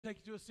Take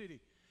you to a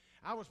city.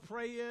 I was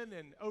praying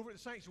and over at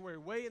the sanctuary,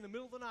 way in the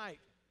middle of the night,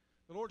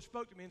 the Lord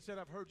spoke to me and said,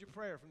 I've heard your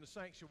prayer from the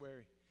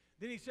sanctuary.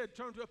 Then he said,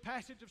 turn to a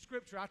passage of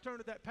Scripture. I turned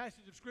to that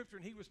passage of Scripture,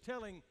 and he was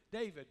telling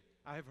David,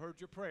 I have heard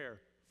your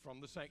prayer from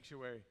the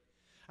sanctuary.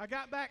 I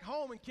got back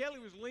home, and Kelly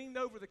was leaned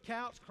over the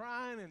couch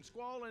crying and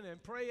squalling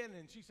and praying,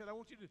 and she said, I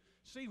want you to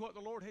see what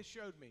the Lord has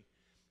showed me.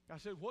 I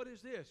said, what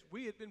is this?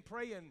 We had been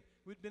praying.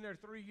 We'd been there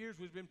 3 years.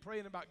 We'd been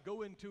praying about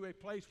going to a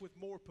place with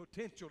more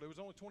potential. There was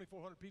only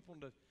 2,400 people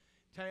in the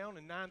town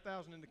and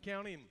 9,000 in the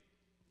county. And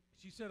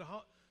she said,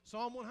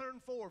 Psalm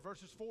 104,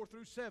 verses 4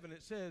 through 7,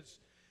 it says,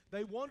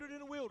 they wandered in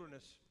the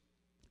wilderness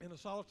in a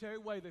solitary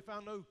way. They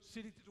found no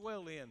city to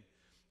dwell in.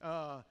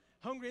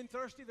 Hungry and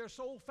thirsty, their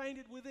soul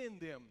fainted within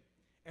them.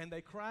 And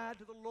they cried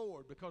to the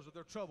Lord because of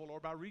their trouble or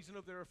by reason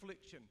of their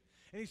affliction.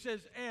 And he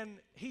says, and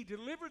he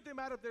delivered them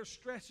out of their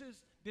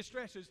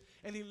distresses,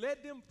 and he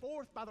led them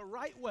forth by the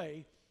right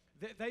way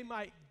that they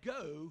might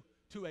go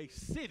to a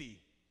city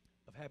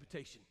of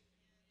habitation.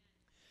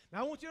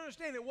 Now, I want you to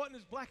understand it wasn't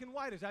as black and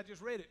white as I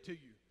just read it to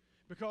you,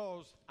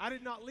 because I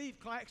did not leave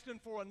Claxton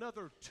for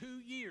another 2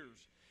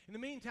 years. In the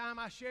meantime,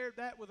 I shared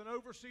that with an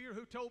overseer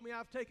who told me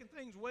I've taken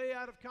things way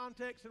out of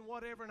context and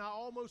whatever, and I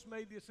almost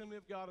made the Assembly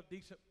of God a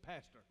decent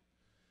pastor.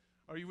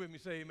 Are you with me?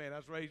 Say amen. I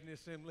was raised in the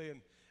assembly,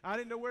 and I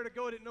didn't know where to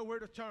go. I didn't know where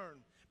to turn.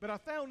 But I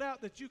found out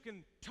that you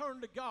can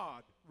turn to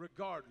God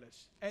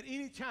regardless, at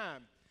any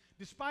time,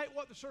 despite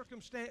what the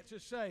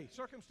circumstances say.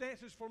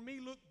 Circumstances for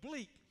me look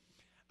bleak.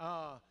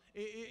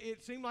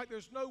 It seemed like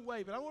there's no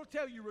way. But I want to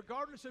tell you,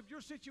 regardless of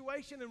your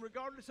situation and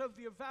regardless of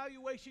the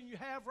evaluation you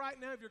have right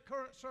now of your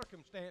current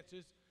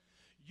circumstances,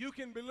 you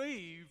can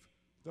believe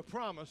the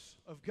promise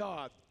of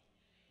God.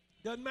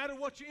 Doesn't matter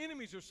what your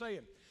enemies are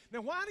saying. Now,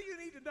 why do you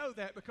need to know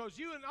that? Because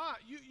you and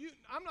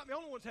I'm not the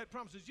only one that's had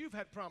promises. You've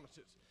had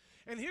promises.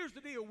 And here's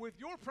the deal. With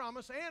your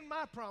promise and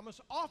my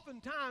promise,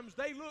 oftentimes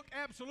they look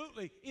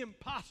absolutely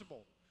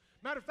impossible.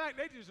 Matter of fact,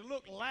 they just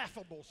look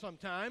laughable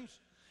sometimes.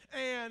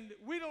 And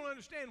we don't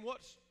understand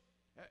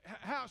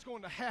how it's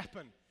going to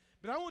happen.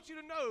 But I want you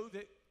to know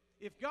that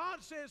if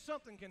God says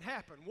something can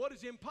happen, what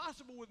is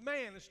impossible with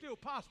man is still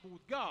possible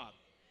with God.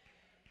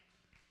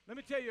 Let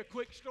me tell you a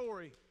quick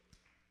story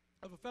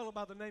of a fellow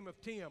by the name of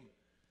Tim.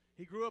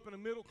 He grew up in a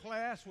middle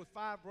class with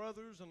 5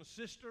 brothers and a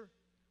sister.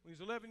 When he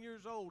was 11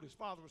 years old, his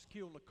father was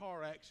killed in a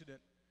car accident.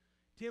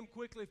 Tim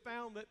quickly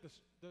found that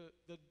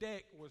the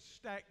deck was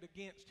stacked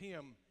against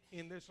him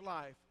in this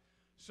life.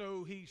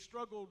 So he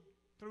struggled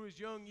through his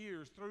young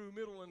years, through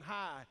middle and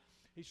high.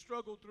 He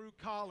struggled through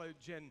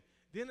college, and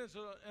then as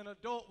an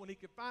adult, when he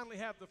could finally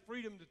have the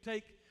freedom to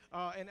take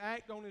and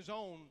act on his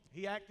own,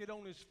 he acted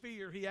on his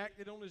fear, he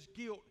acted on his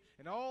guilt,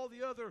 and all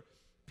the other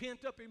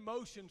pent-up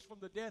emotions from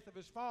the death of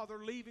his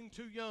father, leaving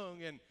too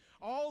young, and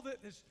all that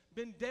has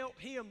been dealt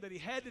him that he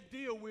had to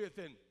deal with.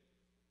 And,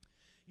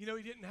 you know,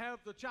 he didn't have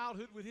the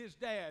childhood with his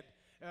dad.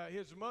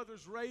 His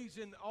mother's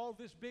raising all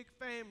this big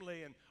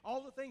family, and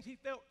all the things he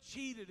felt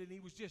cheated, and he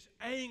was just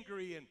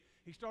angry, and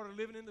he started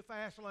living in the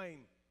fast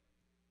lane.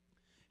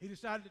 He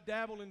decided to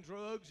dabble in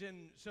drugs,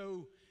 and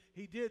so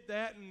he did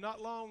that, and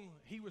not long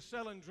he was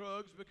selling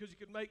drugs because he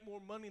could make more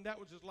money, and that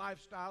was his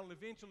lifestyle. And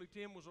eventually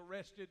Tim was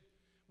arrested,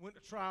 went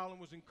to trial, and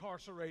was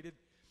incarcerated.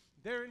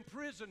 There in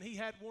prison, he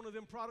had one of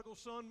them prodigal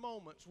son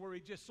moments where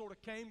he just sort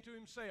of came to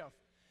himself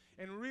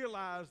and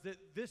realized that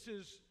this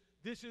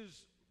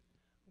is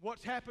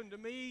what's happened to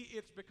me.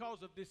 It's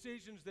because of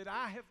decisions that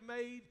I have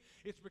made.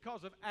 It's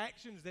because of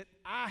actions that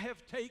I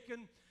have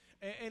taken.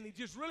 And he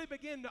just really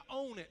began to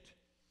own it.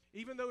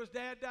 Even though his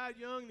dad died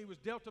young and he was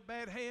dealt a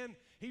bad hand,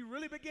 he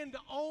really began to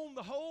own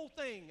the whole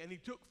thing. And he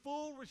took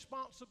full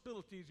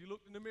responsibility. As he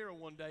looked in the mirror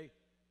one day,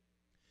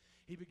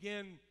 he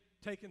began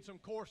taking some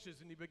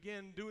courses, and he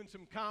began doing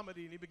some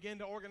comedy, and he began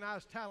to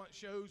organize talent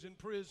shows in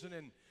prison,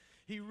 and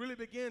he really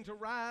began to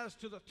rise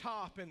to the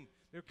top. And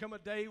there come a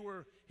day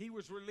where he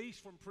was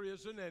released from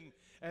prison, and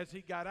as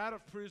he got out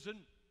of prison,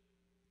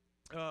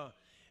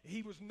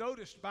 he was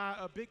noticed by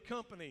a big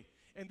company,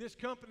 and this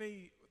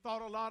company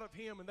thought a lot of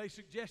him, and they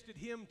suggested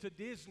him to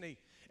Disney,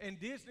 and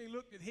Disney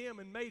looked at him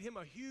and made him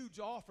a huge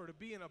offer to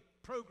be in a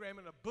program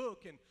and a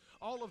book and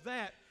all of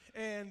that,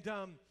 and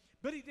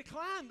but he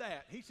declined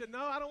that. He said,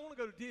 no, I don't want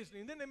to go to Disney.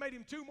 And then they made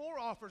him 2 more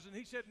offers, and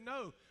he said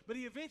no. But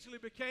he eventually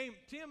became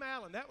Tim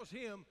Allen. That was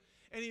him.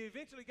 And he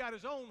eventually got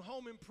his own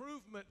home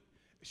improvement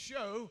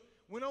show,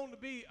 went on to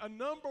be a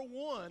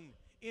 #1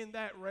 in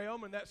that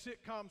realm and that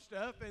sitcom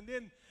stuff. And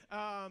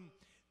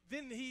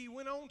then he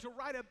went on to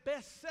write a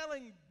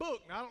best-selling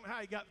book. Now, I don't know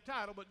how he got the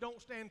title, but Don't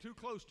Stand Too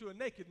Close to a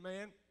Naked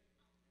Man.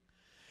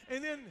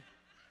 And then,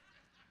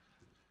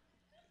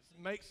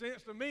 makes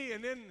sense to me.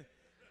 And then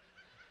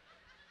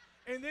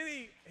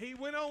he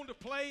went on to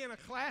play in a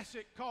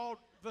classic called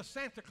The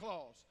Santa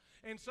Claus.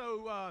 And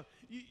so,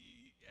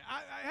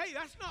 hey,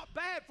 that's not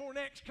bad for an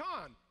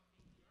ex-con.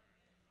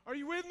 Are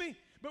you with me?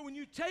 But when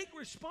you take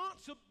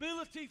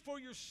responsibility for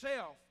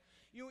yourself,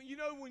 you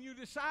know, when you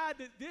decide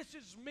that this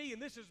is me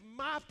and this is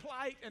my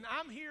plight and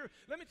I'm here,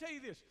 let me tell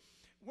you this.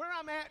 where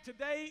I'm at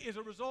today is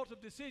a result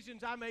of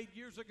decisions I made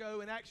years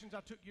ago and actions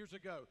I took years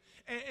ago.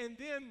 And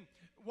then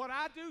what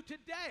I do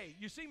today,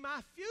 you see,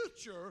 my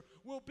future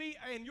will be,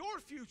 and your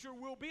future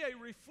will be a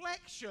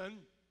reflection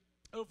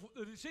of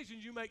the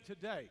decisions you make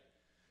today.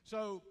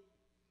 So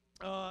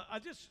I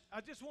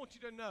just want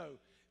you to know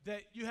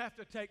that you have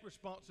to take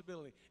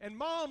responsibility. And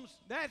moms,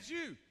 that's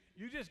you.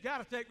 You just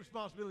got to take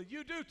responsibility.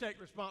 You do take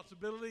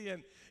responsibility.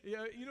 And,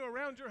 you know,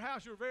 around your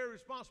house, you're a very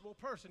responsible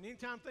person.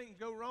 Anytime things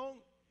go wrong,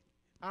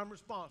 I'm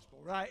responsible,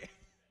 right?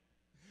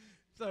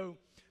 So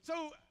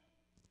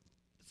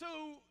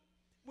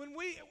when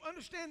we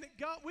understand that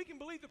God, we can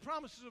believe the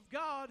promises of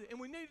God, and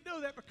we need to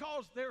know that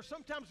because they're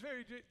sometimes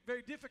very,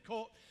 very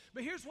difficult.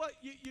 But here's what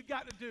you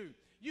got to do.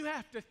 You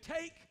have to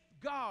take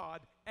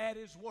God at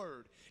His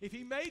word. If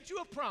He made you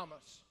a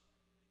promise,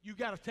 you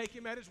got to take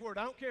Him at His word.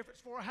 I don't care if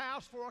it's for a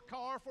house, for a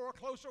car, for a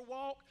closer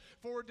walk,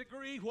 for a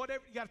degree,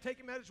 whatever. You got to take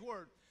Him at His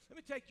word. Let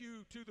me take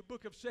you to the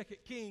book of 2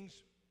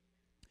 Kings.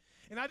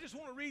 And I just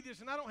want to read this,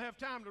 and I don't have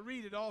time to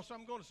read it all, so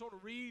I'm going to sort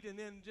of read and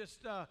then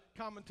just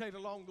commentate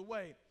along the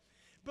way.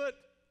 But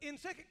in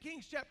 2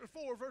 Kings chapter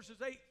 4, verses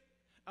 8,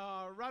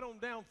 right on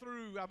down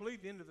through, I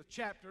believe, the end of the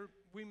chapter,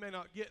 we may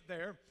not get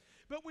there.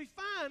 But we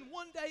find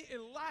one day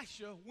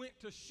Elisha went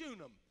to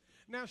Shunem.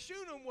 Now,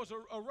 Shunem was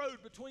a road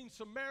between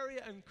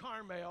Samaria and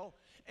Carmel,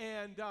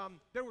 and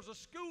there was a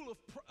school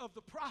of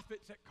the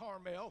prophets at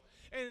Carmel,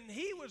 and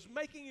he was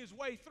making his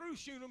way through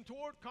Shunem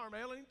toward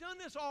Carmel, and he'd done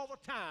this all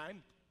the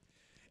time.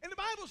 And the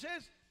Bible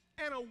says,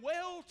 and a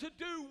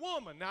well-to-do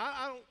woman.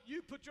 Now,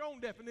 you put your own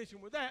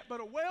definition with that,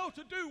 but a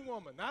well-to-do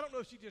woman. I don't know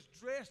if she just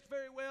dressed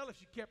very well, if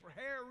she kept her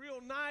hair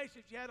real nice,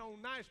 if she had on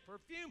nice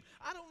perfume.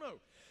 I don't know.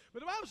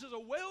 But the Bible says a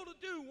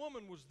well-to-do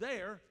woman was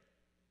there,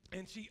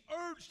 and she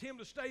urged him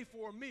to stay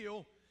for a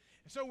meal.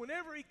 And so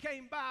whenever he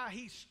came by,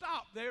 he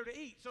stopped there to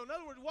eat. So in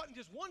other words, it wasn't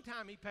just one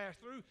time he passed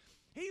through.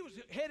 He was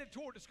headed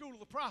toward the school of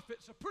the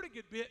prophets a pretty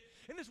good bit.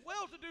 And this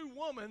well-to-do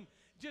woman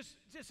just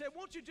said,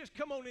 won't you just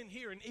come on in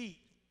here and eat?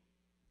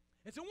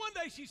 And so one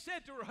day she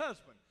said to her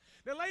husband,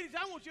 now ladies,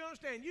 I want you to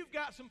understand, you've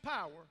got some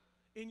power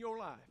in your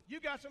life.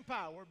 You've got some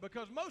power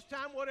because most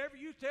time whatever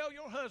you tell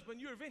your husband,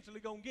 you're eventually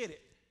going to get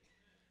it.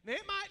 Now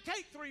it might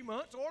take 3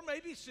 months or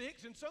maybe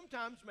 6 and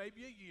sometimes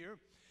maybe a year,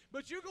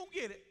 but you're going to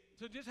get it.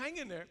 So just hang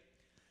in there.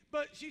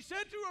 But she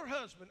said to her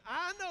husband,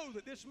 I know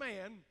that this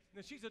man,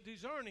 and she's a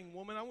discerning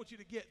woman, I want you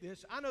to get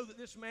this. I know that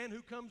this man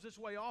who comes this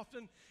way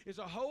often is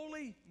a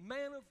holy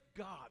man of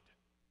God.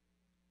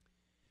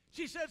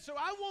 She said, so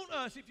I want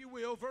us, if you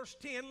will, verse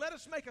 10, let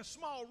us make a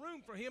small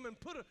room for him and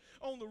put it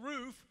on the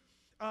roof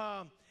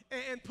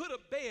and put a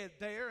bed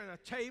there and a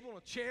table,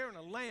 a chair, and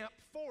a lamp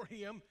for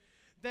him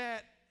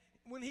that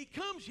when he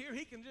comes here,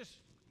 he can just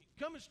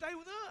come and stay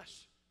with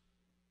us.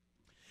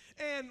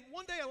 And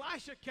one day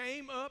Elisha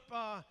came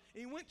up,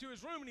 he went to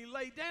his room and he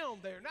lay down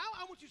there. Now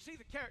I want you to see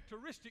the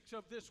characteristics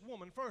of this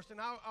woman first,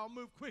 and I'll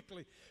move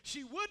quickly.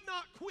 She would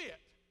not quit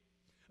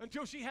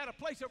until she had a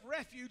place of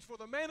refuge for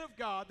the man of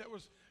God that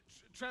was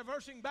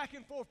traversing back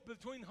and forth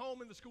between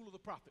home and the school of the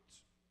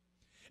prophets.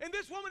 And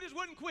this woman just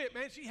wouldn't quit,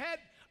 man. She had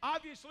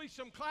obviously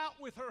some clout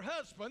with her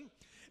husband,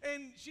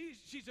 and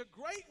she's a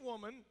great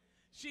woman.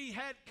 She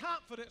had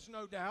confidence,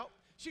 no doubt.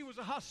 She was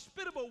a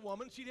hospitable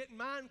woman. She didn't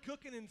mind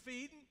cooking and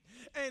feeding.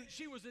 And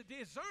she was a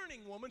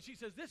discerning woman. She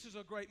says, this is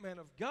a great man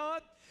of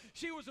God.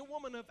 She was a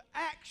woman of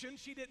action.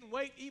 She didn't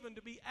wait even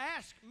to be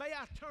asked, may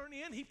I turn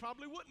in? He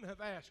probably wouldn't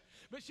have asked.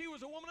 But she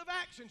was a woman of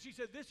action. She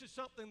said, this is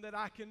something that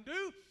I can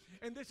do,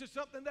 and this is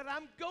something that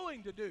I'm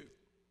going to do.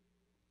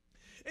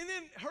 And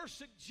then her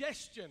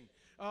suggestion,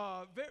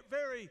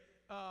 very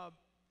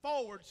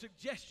forward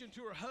suggestion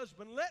to her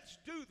husband, let's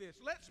do this.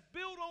 Let's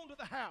build onto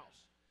the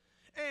house.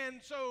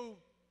 And so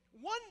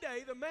one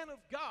day, the man of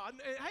God,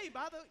 and hey,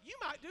 by the way, you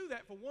might do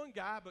that for one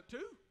guy, but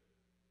two.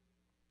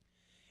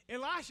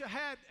 Elisha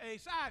had a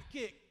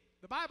sidekick.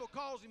 The Bible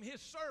calls him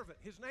his servant.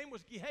 His name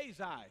was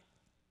Gehazi.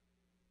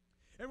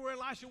 And where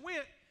Elisha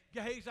went,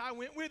 Gehazi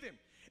went with him.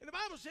 And the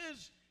Bible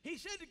says, he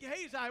said to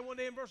Gehazi one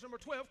day in verse number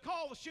 12,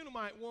 call the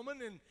Shunammite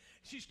woman, and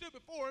she stood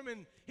before him,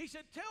 and he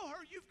said, tell her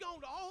you've gone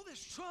to all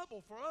this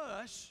trouble for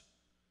us,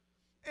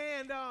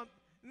 and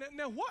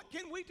now what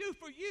can we do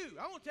for you?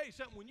 I want to tell you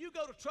something. When you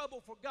go to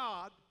trouble for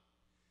God,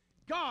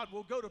 God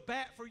will go to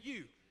bat for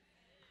you.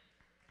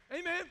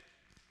 Amen.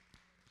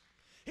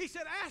 He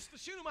said, ask the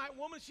Shunammite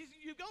woman. She said,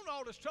 you've gone to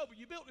all this trouble.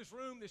 You built this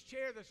room, this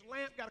chair, this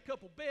lamp, got a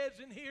couple beds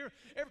in here.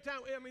 Every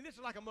time, I mean, this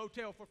is like a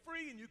motel for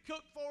free, and you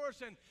cook for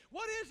us. And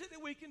what is it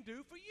that we can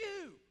do for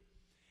you?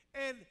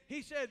 And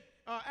he said,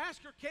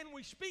 ask her, can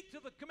we speak to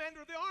the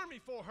commander of the army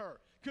for her?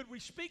 Could we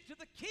speak to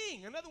the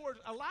king? In other words,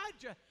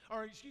 Elisha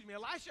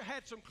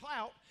had some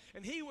clout,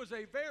 and he was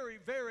a very,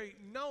 very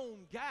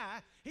known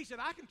guy. He said,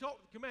 I can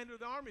talk to the commander of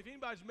the army if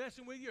anybody's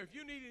messing with you, or if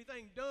you need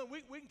anything done,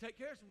 we can take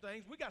care of some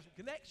things. We got some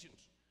connections.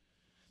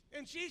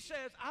 And she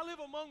says, I live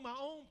among my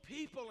own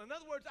people. In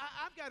other words,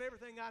 I've got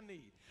everything I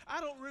need.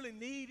 I don't really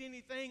need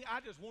anything.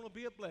 I just want to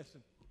be a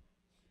blessing.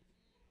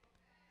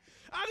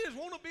 I just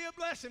want to be a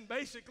blessing,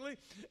 basically.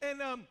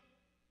 And,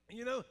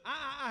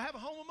 I have a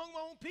home among my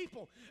own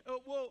people.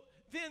 Well,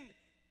 then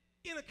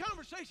in a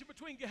conversation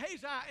between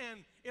Gehazi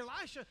and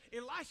Elisha,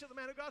 the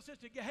man of God, says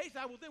to Gehazi,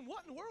 well, then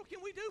what in the world can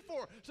we do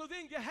for her? So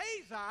then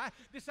Gehazi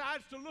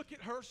decides to look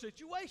at her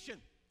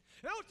situation.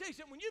 And I want to tell you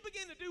something, when you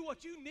begin to do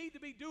what you need to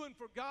be doing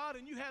for God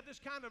and you have this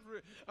kind of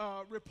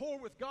rapport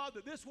with God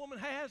that this woman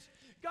has,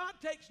 God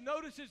takes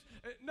notice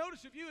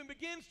of you and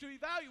begins to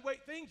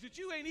evaluate things that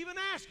you ain't even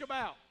asked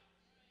about.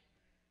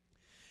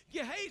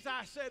 Gehazi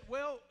said,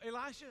 well,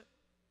 Elisha,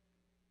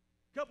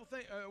 couple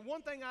things.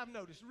 One thing I've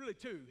noticed, really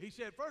two. He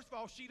said, first of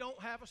all, she don't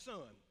have a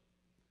son.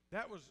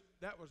 That was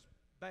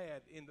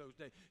bad in those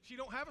days. She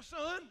don't have a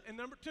son, and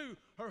number two,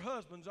 her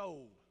husband's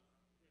old.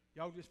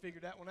 Y'all just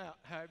figured that one out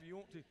however you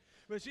want to.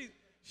 But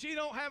she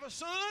don't have a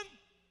son,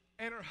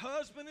 and her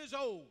husband is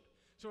old.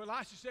 So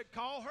Elisha said,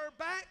 call her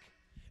back.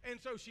 And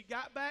so she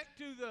got back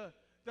to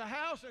the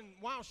house, and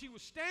while she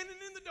was standing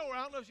in the door,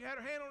 I don't know if she had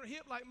her hand on her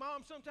hip like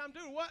mom sometimes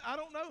do or what, I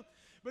don't know.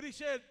 But he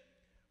said,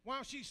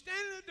 while she's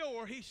standing at the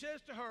door, he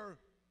says to her,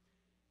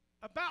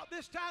 about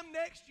this time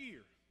next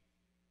year,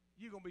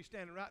 you're going to be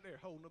standing right there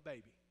holding a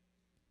baby.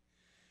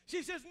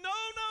 She says, no,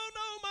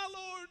 my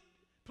Lord.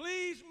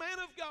 Please, man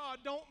of God,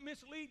 don't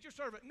mislead your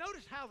servant.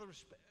 Notice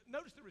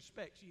the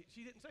respect.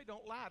 She didn't say,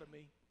 don't lie to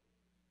me.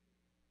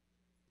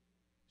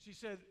 She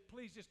said,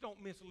 please just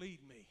don't mislead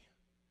me.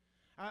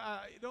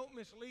 Don't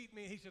mislead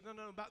me. He said,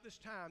 no, about this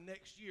time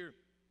next year,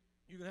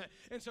 you're going to have.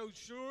 And so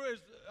sure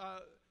as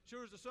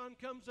the sun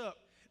comes up,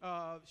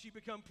 she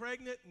became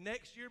pregnant.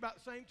 Next year, about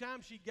the same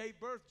time, she gave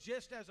birth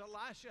just as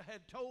Elisha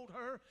had told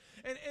her.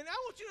 And I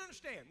want you to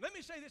understand, let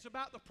me say this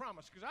about the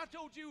promise, because I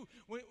told you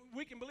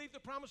we can believe the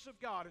promise of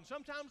God, and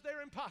sometimes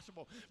they're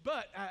impossible.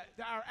 But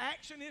our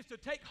action is to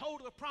take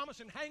hold of the promise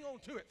and hang on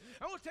to it.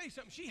 I want to tell you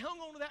something. She hung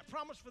on to that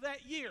promise for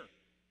that year.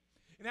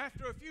 And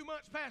after a few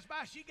months passed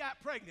by, she got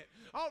pregnant.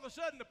 All of a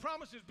sudden, the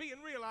promise is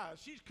being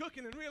realized. She's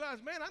cooking and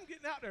realized, man, I'm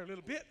getting out there a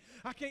little bit.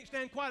 I can't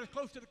stand quite as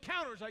close to the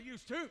counter as I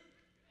used to.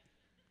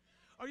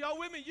 Are y'all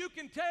with me? You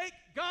can take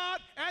God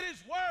at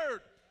His word.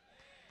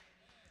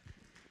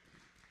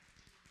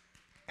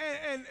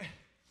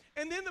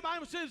 And then the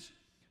Bible says,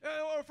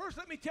 or first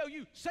let me tell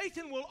you,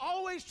 Satan will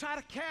always try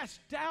to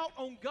cast doubt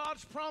on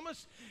God's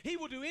promise. He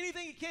will do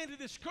anything he can to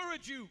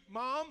discourage you,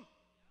 Mom,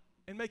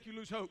 and make you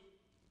lose hope.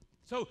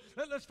 So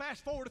let's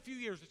fast forward a few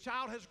years. The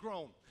child has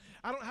grown.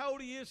 I don't know how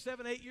old he is,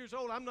 7, 8 years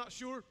old. I'm not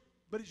sure,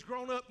 but he's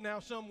grown up now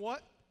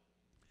somewhat.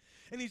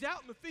 And he's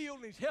out in the field,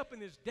 and he's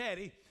helping his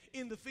daddy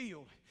in the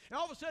field. And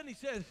all of a sudden he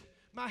says,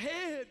 my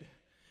head,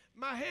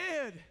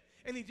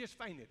 and he just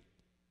fainted.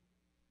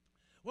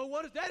 Well,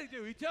 what does daddy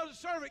do? He tells the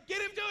servant,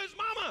 get him to his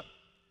mama.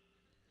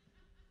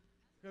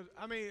 Because,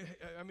 I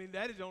mean,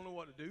 daddy don't know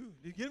what to do.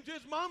 Get him to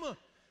his mama.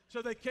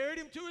 So they carried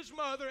him to his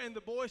mother, and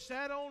the boy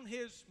sat on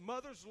his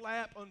mother's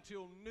lap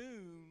until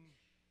noon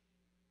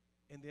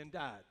and then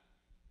died.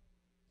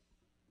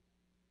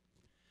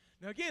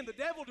 Now again, the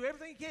devil will do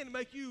everything he can to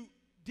make you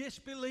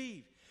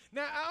disbelieve.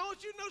 Now, I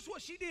want you to notice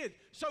what she did.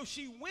 So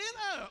she went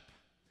up.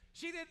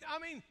 She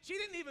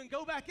didn't even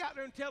go back out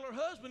there and tell her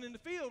husband in the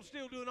field,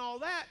 still doing all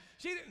that.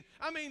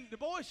 The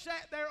boy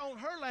sat there on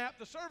her lap.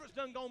 The servant's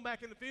done gone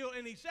back in the field,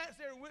 and he sat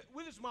there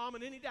with his mom,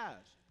 and then he dies.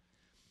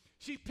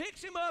 She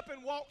picks him up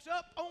and walks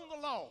up on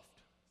the loft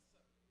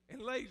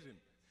and lays him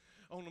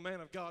on the man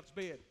of God's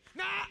bed.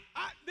 Now,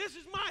 this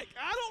is Mike.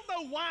 I don't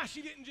know why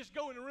she didn't just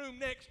go in the room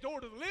next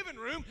door to the living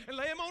room and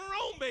lay him on her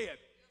own bed.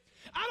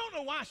 I don't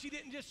know why she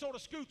didn't just sort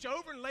of scooch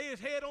over and lay his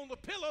head on the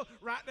pillow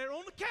right there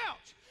on the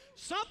couch.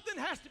 Something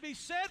has to be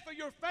said for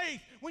your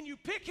faith when you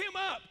pick him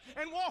up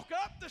and walk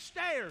up the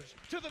stairs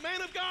to the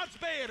man of God's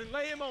bed and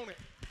lay him on it.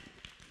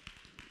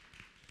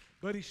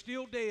 But he's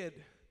still dead.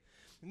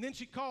 And then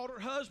she called her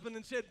husband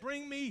and said,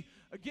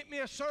 get me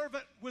a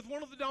servant with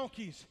one of the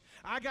donkeys.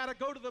 I got to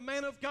go to the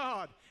man of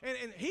God. And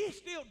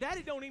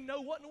daddy don't even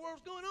know what in the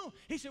world's going on.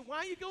 He said, why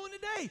are you going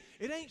today?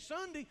 It ain't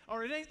Sunday,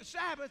 or it ain't the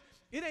Sabbath.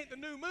 It ain't the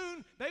new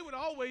moon. They would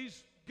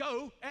always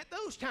go at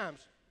those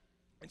times.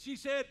 And she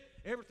said,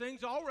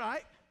 everything's all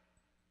right.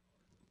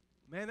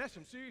 Man, that's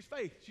some serious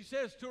faith. She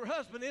says to her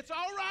husband, it's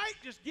all right.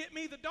 Just get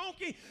me the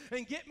donkey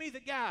and get me the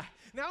guy.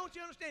 Now, I want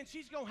you to understand,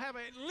 she's going to have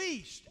at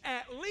least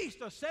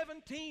a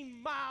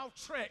 17-mile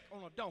trek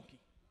on a donkey.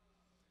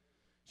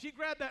 She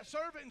grabbed that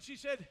servant and she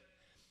said,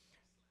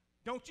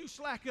 don't you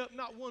slack up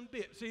not one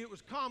bit. See, it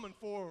was common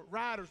for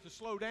riders to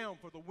slow down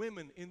for the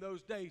women in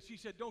those days. She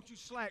said, don't you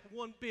slack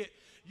one bit.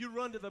 You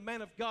run to the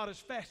man of God as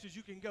fast as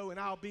you can go, and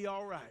I'll be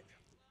all right.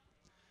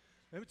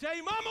 Let me tell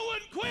you, Momma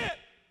wouldn't quit.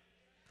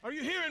 Are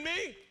you hearing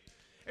me?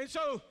 And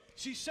so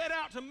she set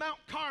out to Mount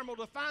Carmel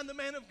to find the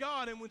man of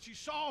God. And when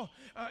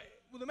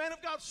the man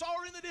of God saw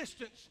her in the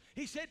distance,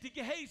 he said to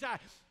Gehazi,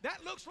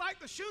 that looks like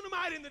the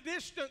Shunammite in the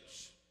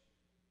distance.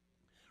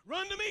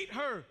 Run to meet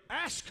her.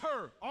 Ask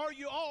her, are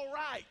you all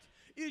right?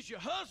 Is your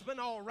husband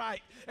all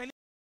right? And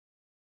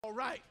all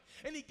right.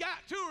 And he got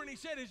to her and he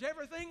said, is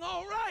everything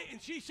all right?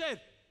 And she said,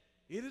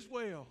 it is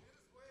well.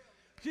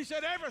 She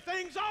said,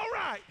 everything's all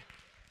right.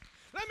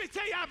 Let me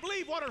tell you, I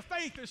believe what her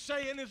faith is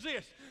saying is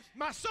this.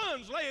 My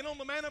son's laying on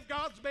the man of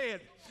God's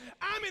bed.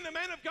 I'm in the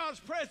man of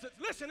God's presence.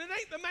 Listen, it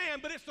ain't the man,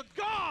 but it's the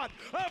God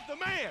of the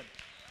man.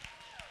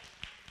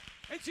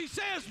 And she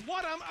says,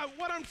 what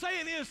I'm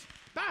saying is,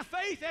 by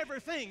faith,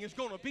 everything is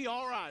going to be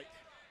all right.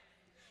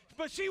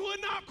 But she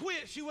would not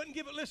quit. She wouldn't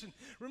give it. Listen,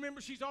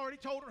 remember, she's already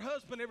told her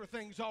husband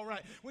everything's all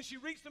right. When she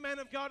reached the man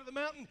of God at the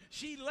mountain,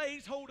 she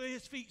lays hold of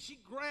his feet. She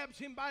grabs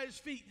him by his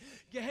feet.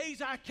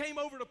 Gehazi came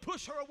over to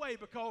push her away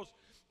because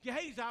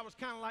Gehazi was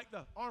kind of like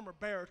the armor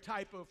bearer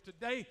type of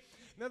today.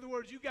 In other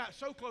words, you got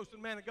so close to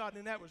the man of God,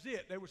 and that was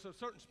it. There was a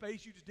certain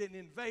space you just didn't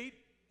invade.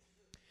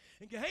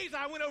 And Gehazi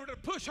went over to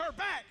push her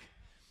back.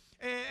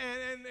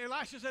 And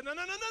Elisha said, no.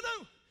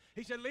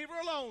 He said, leave her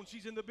alone.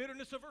 She's in the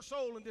bitterness of her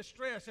soul and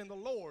distress, and the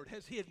Lord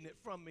has hidden it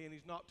from me, and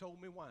he's not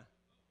told me why.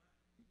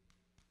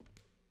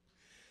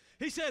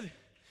 He said,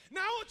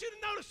 now I want you to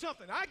notice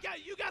something.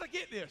 You got to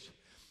get this.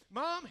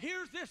 Mom,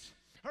 here's this.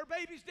 Her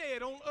baby's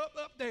dead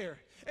up there.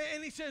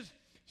 And he says,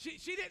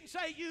 she didn't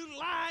say, you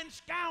lying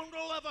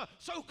scoundrel of a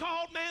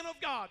so-called man of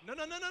God. No.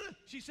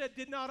 She said,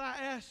 did I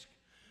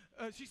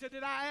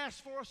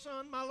ask for a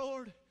son, my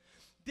Lord?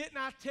 Didn't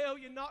I tell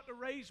you not to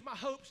raise my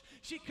hopes?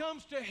 She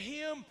comes to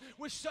him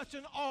with such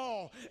an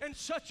awe and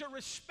such a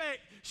respect.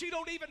 She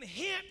don't even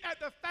hint at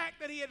the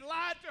fact that he had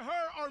lied to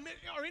her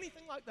or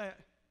anything like that.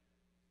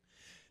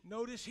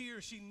 Notice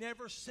here, she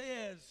never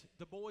says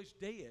the boy's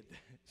dead.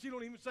 She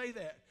don't even say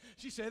that.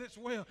 She said, it's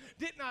well.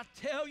 Didn't I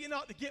tell you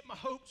not to get my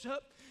hopes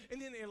up?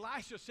 And then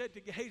Elisha said to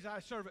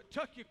Gehazi's servant,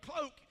 tuck your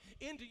cloak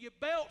into your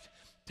belt,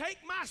 take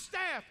my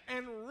staff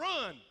and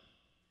run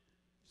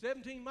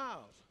 17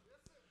 miles.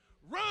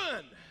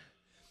 Run.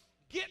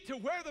 Get to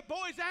where the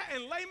boy's at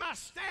and lay my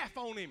staff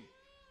on him.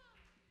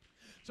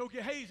 So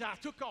Gehazi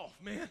took off,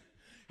 man.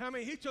 I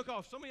mean, he took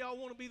off. Some of y'all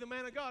want to be the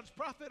man of God's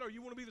prophet, or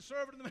you want to be the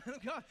servant of the man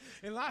of God.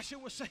 Elisha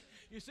was saying,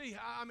 you see,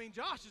 I mean,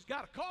 Josh has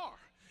got a car.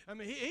 I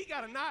mean, he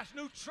got a nice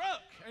new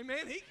truck.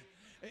 Amen.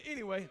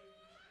 Anyway.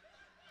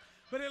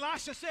 But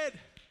Elisha said,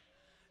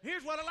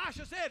 here's what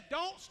Elisha said.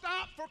 Don't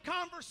stop for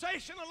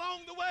conversation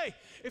along the way.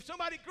 If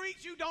somebody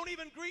greets you, don't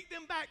even greet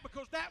them back,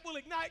 because that will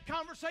ignite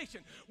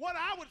conversation. What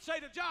I would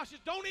say to Josh is,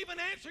 don't even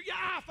answer your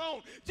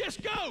iPhone.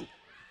 Just go.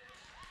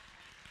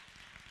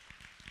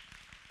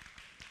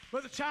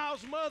 But the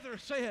child's mother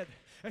said,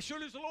 as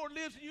surely as the Lord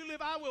lives and you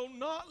live, I will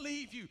not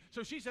leave you.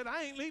 So she said,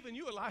 I ain't leaving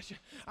you, Elisha.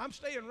 I'm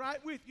staying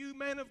right with you,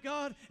 man of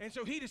God. And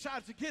so he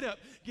decides to get up.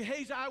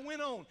 Gehazi went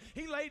on.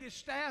 He laid his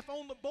staff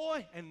on the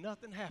boy, and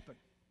nothing happened.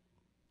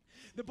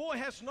 The boy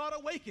has not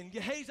awakened.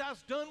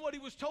 Gehazi's done what he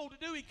was told to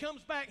do. He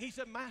comes back. He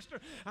said,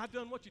 Master, I've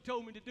done what you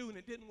told me to do, and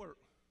it didn't work.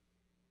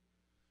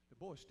 The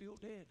boy's still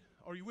dead.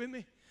 Are you with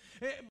me?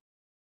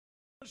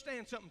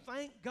 Understand something.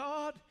 Thank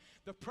God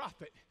the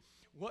prophet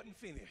wasn't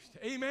finished.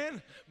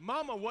 Amen.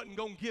 Mama wasn't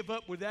going to give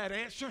up with that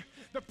answer.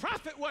 The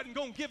prophet wasn't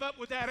going to give up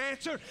with that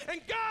answer.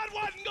 And God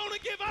wasn't going to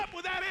give up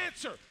with that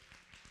answer.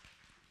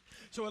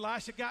 So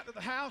Elisha got to the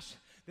house.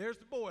 There's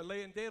the boy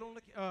laying dead on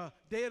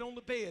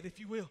the bed, if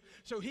you will.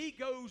 So he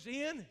goes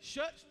in,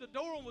 shuts the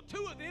door on the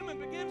two of them, and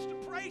begins to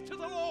pray to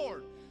the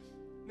Lord.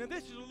 Now,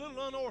 this is a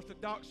little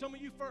unorthodox. Some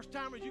of you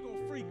first-timers, you're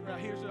going to freak right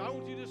here. So I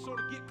want you to just sort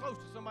of get close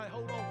to somebody,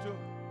 hold on to him.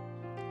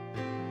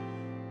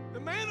 The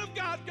man of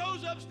God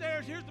goes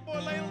upstairs. Here's the boy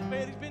laying on the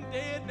bed. He's been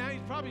dead. Now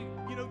he's probably,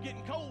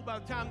 getting cold by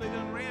the time they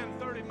done ran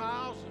 30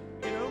 miles,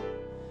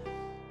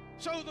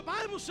 So the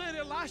Bible said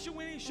Elisha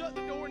went in, he shut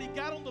the door, and he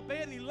got on the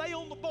bed, and he lay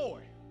on the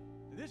boy.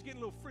 This is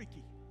getting a little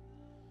freaky.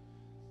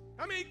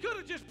 I mean, he could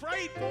have just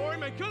prayed for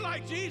him. He could have,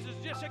 like Jesus,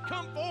 just said,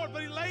 come forward.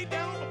 But he laid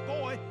down on the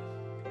boy,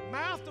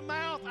 mouth to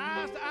mouth,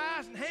 eyes to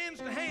eyes, and hands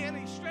to hand.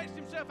 And he stretched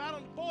himself out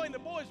on the boy, and the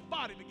boy's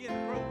body began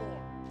to grow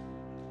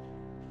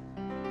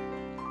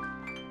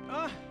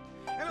warm.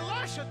 And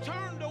Elisha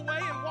turned away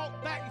and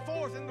walked back and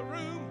forth in the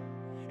room.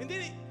 And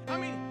then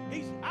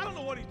I don't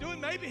know what he's doing.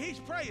 Maybe he's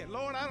praying.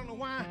 Lord, I don't know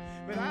why,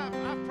 but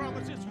I've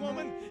promised this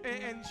woman,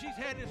 and she's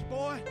had this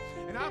boy,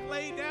 and I've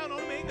laid down on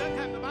him. Ain't nothing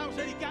happened. The Bible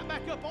said he got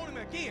back up on him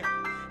again.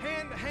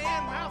 Hand to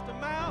hand, mouth to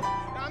mouth.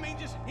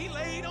 He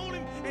laid on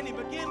him, and he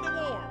began to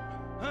warm.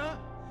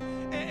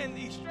 And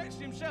he stretched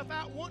himself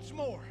out once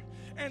more.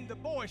 And the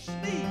boy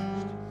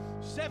sneezed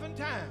 7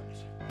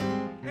 times.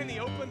 And he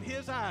opened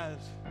his eyes.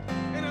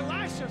 And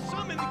Elisha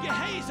summoned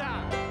Gehazi.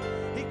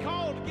 He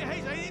called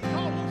Gehazi. He didn't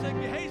call him and said,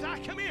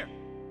 Gehazi, come here.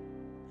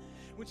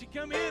 When she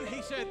come in,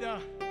 he said,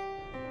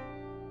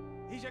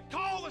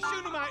 call the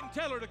Shunammite and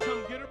tell her to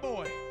come get her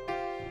boy.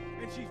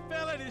 And she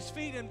fell at his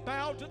feet and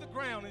bowed to the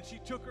ground, and she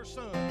took her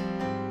son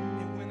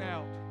and went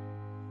out.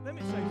 Let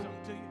me say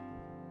something to you.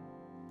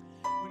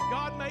 When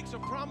God makes a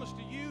promise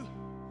to you,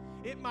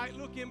 it might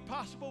look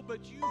impossible,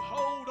 but you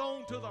hold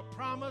on to the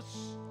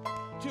promise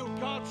till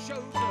God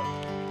shows up.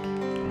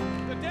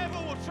 The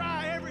devil will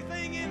try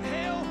everything in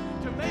hell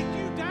to make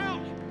you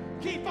doubt.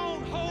 Keep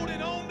on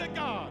holding on to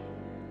God.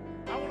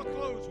 I want to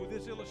close with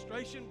this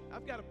illustration.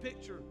 I've got a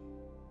picture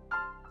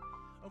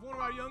of one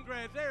of our young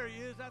grads. There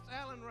he is. That's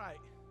Alan Wright.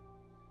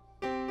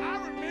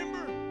 I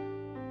remember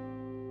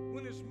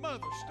when his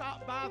mother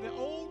stopped by the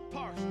old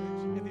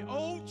parsonage in the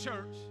old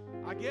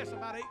I guess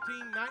about 18,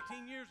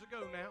 19 years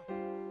ago now,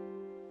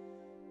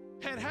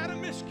 had a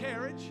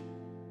miscarriage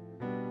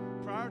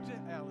prior to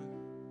Alan.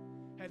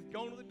 Had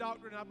gone to the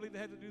doctor, and I believe they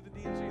had to do the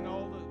D&C and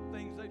all the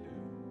things they do.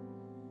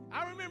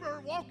 I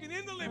remember walking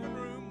in the living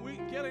room.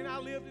 Kelly and I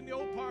lived in the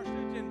old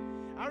parsonage,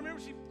 and I remember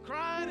she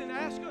cried and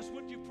asked us,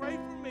 would you pray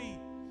for me?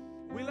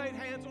 We laid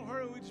hands on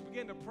her, and we just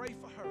began to pray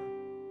for her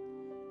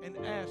and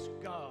ask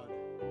God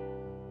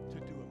to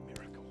do a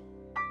miracle.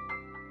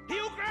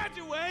 He'll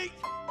graduate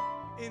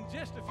in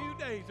just a few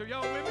days. Are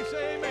y'all with me?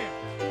 Say amen.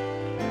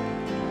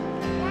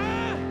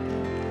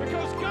 Why?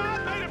 Because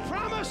God made a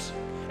promise,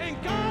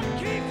 and God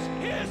keeps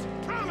His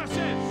promises.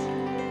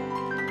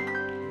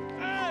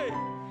 Hey,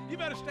 you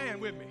better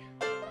stand with me.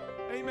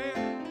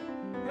 Amen.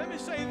 Let me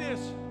say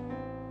this.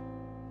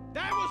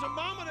 That was a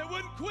mama that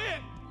wouldn't quit.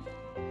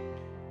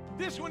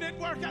 This one didn't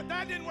work out.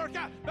 That didn't work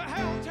out. But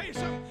hey, I'll tell you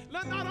something.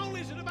 Not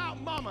only is it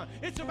about mama,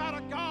 it's about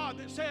a God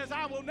that says,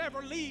 I will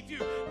never leave you,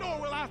 nor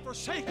will I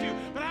forsake you,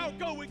 but I'll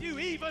go with you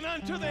even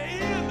unto the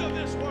end of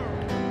this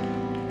world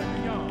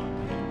and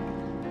beyond.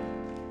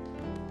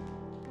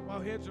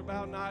 While heads are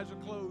bowed and eyes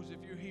are closed,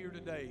 if you're here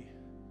today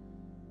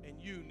and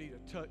you need a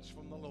touch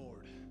from the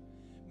Lord,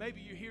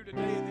 maybe you're here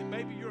today and then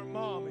maybe you're a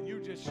mom and you're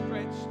just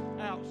stretched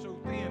out so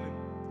thin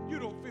and you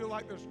don't feel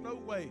like there's no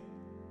way.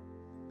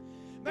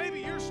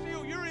 Maybe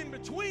you're in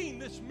between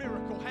this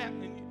miracle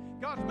happening.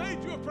 God's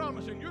made you a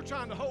promise and you're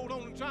trying to hold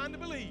on and trying to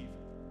believe.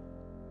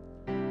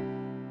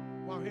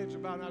 While heads are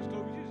bowed and eyes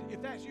closed, if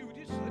that's you,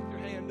 just lift your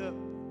hand up.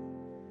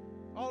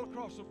 All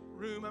across the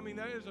room, I mean,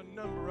 there's a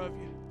number of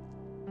you.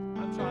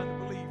 I'm trying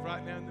to believe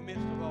right now in the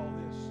midst of all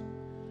this.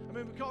 I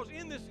mean, because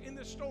in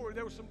this story,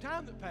 there was some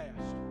time that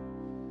passed.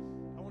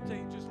 I want to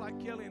tell you, just like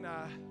Kelly and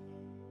I,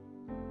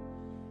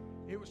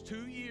 it was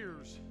 2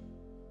 years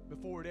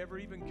before it ever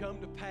even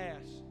come to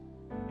pass.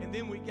 And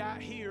then we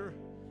got here.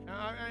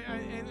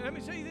 And let me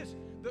tell you this,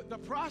 the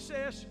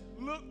process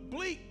looked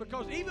bleak,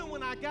 because even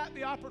when I got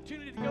the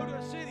opportunity to go to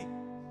a city,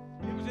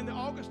 it was in the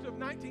August of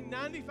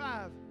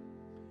 1995.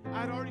 I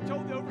had already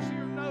told the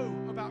overseer no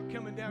about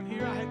coming down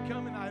here. I had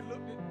come and I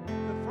looked at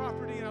the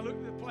property and I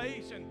looked at the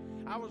place, and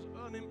I was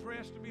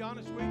unimpressed, to be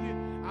honest with you.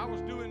 I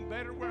was doing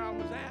better where I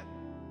was at.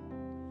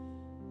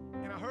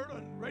 And I heard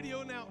a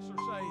radio announcer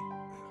say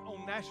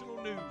on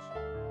national news,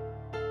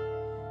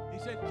 he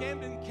said,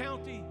 Camden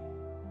County,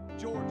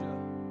 Georgia,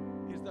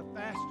 is the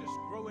fastest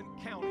growing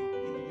county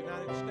in the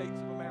United States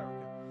of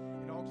America.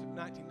 In August of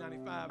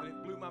 1995, and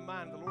it blew my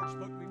mind. The Lord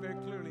spoke to me very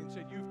clearly and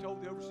said, you've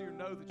told the overseer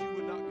no, that you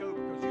would not go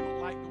because you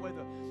don't like the way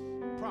the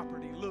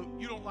property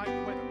looked. You don't like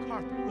the way the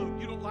carpet looked.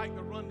 You don't like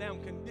the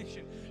rundown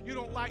condition. You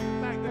don't like the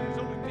fact that there's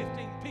only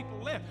 15 people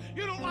left.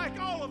 You don't like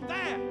all of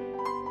that.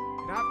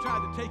 And I've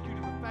tried to take you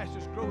to the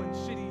fastest growing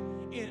city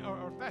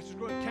or fastest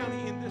growing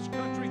county in this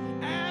country,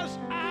 as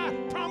I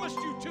promised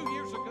you 2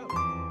 years ago.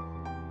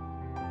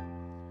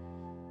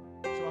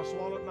 So I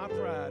swallowed my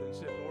pride and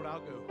said, Lord, I'll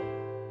go.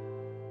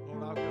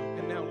 Lord, I'll go.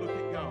 And now look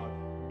at God.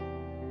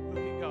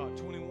 Look at God.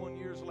 21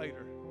 years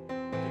later, look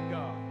at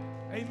God.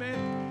 Amen.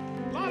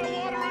 A lot of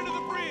water under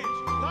the bridge,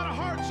 a lot of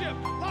hardship,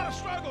 a lot of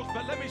struggles,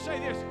 but let me say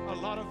this, a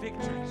lot of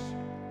victories.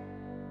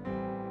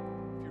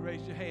 If you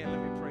raise your hand,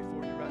 let me pray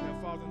for you right now.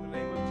 Father, in the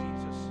name of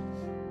Jesus,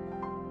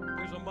 if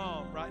there's a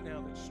mom right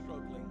now that's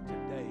struggling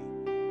today,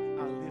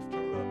 I lift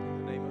her up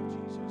in the name of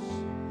Jesus.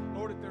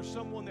 Lord, if there's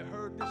someone that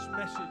heard this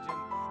message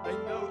and they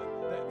know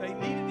that they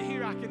needed to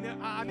hear, I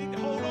need to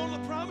hold on to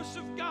the promise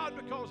of God,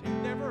 because He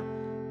never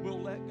will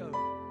let go.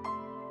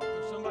 If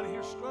there's somebody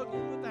here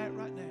struggling with that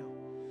right now,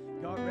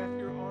 God, wrap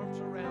your arms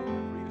around them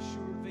and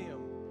reassure them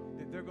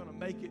that they're going to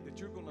make it, that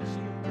you're going to see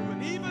them through.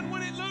 And even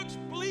when it looks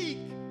bleak,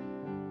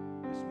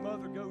 this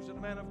mother goes to the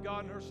man of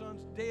God and her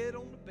son's dead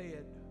on the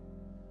bed.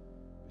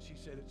 But she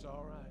said, it's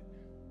all right.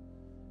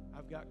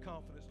 I've got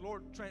confidence.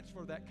 Lord,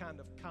 transfer that kind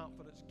of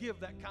confidence. Give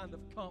that kind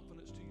of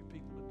confidence to your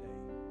people today.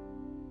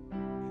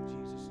 In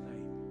Jesus'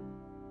 name,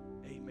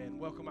 amen.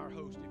 Welcome our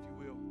host, if you